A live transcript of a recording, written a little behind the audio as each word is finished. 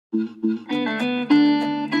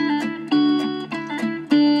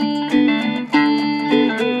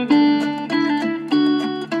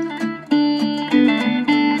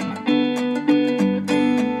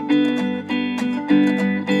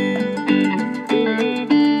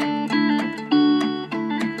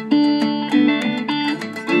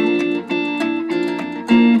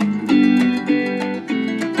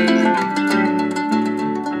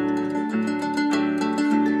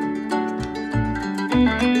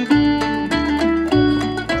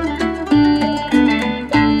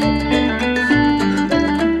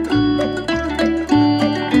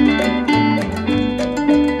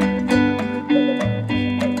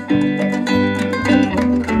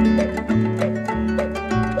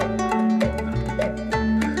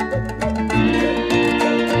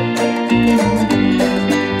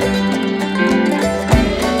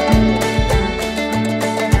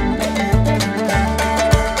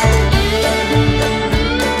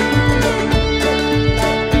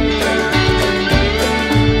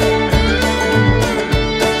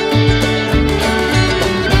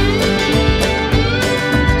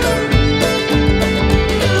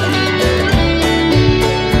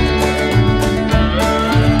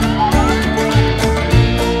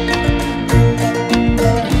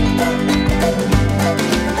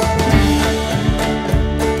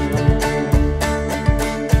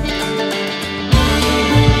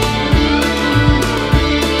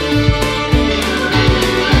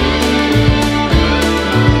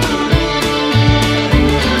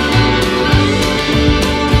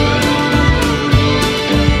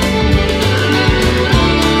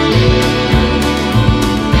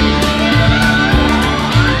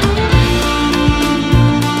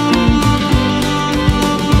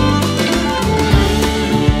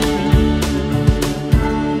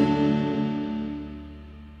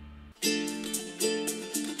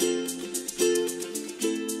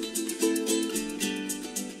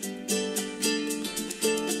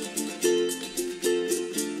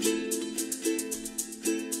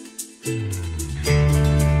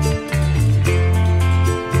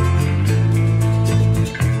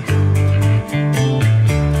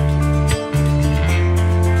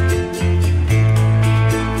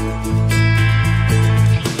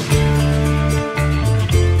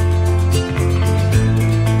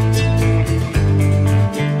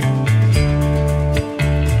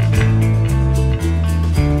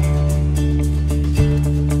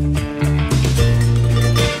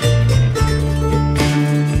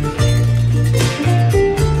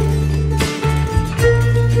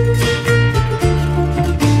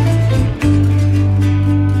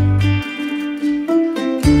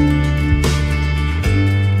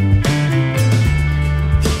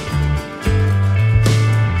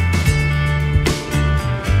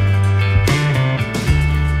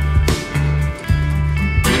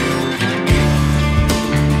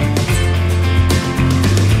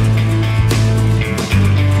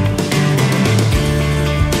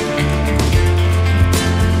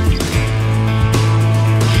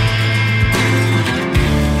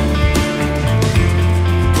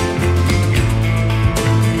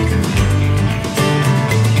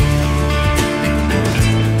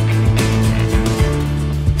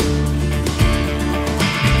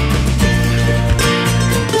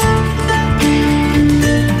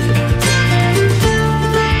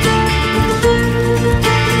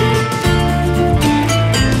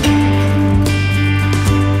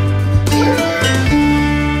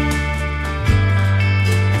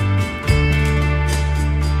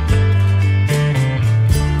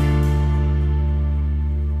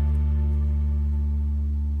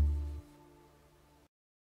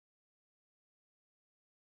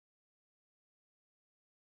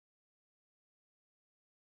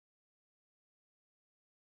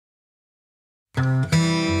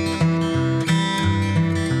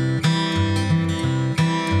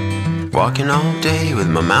Walking all day with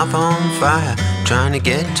my mouth on fire, trying to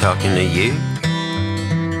get talking to you.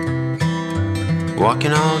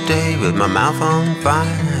 Walking all day with my mouth on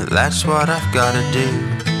fire, that's what I've gotta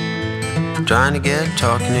do. Trying to get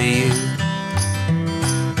talking to you.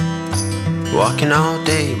 Walking all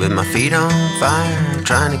day with my feet on fire,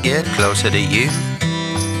 trying to get closer to you.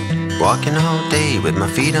 Walking all day with my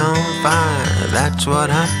feet on fire, that's what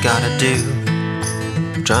I've gotta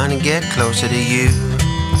do. Trying to get closer to you.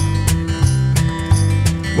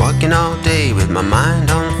 Walking all day with my mind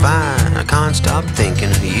on fire, I can't stop thinking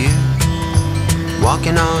of you.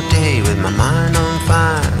 Walking all day with my mind on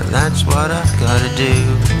fire, that's what I've gotta do.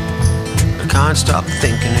 I can't stop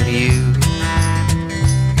thinking of you.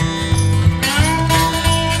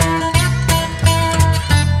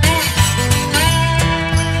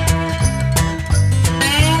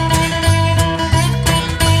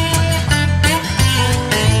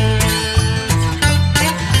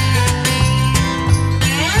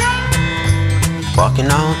 Walking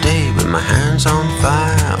all day with my hands on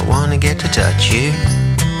fire, I wanna get to touch you.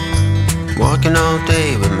 Walking all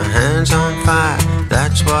day with my hands on fire,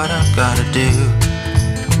 that's what I've gotta do.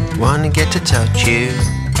 Wanna get to touch you.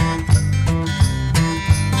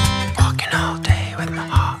 Walking all day with my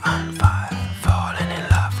heart on fire, falling in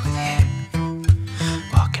love with you.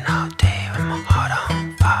 Walking all day with my heart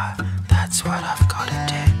on fire, that's what I've gotta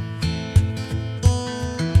do.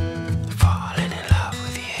 Falling in love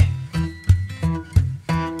with you.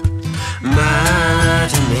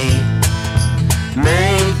 Murder me,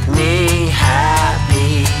 make me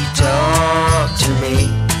happy, talk to me.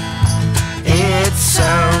 It's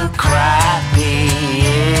so crappy,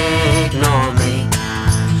 ignore me.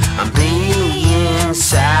 I'm being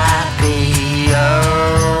sappy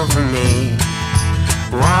over me.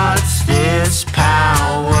 What's this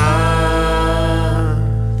power?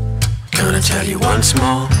 Gonna tell you once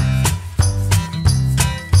more.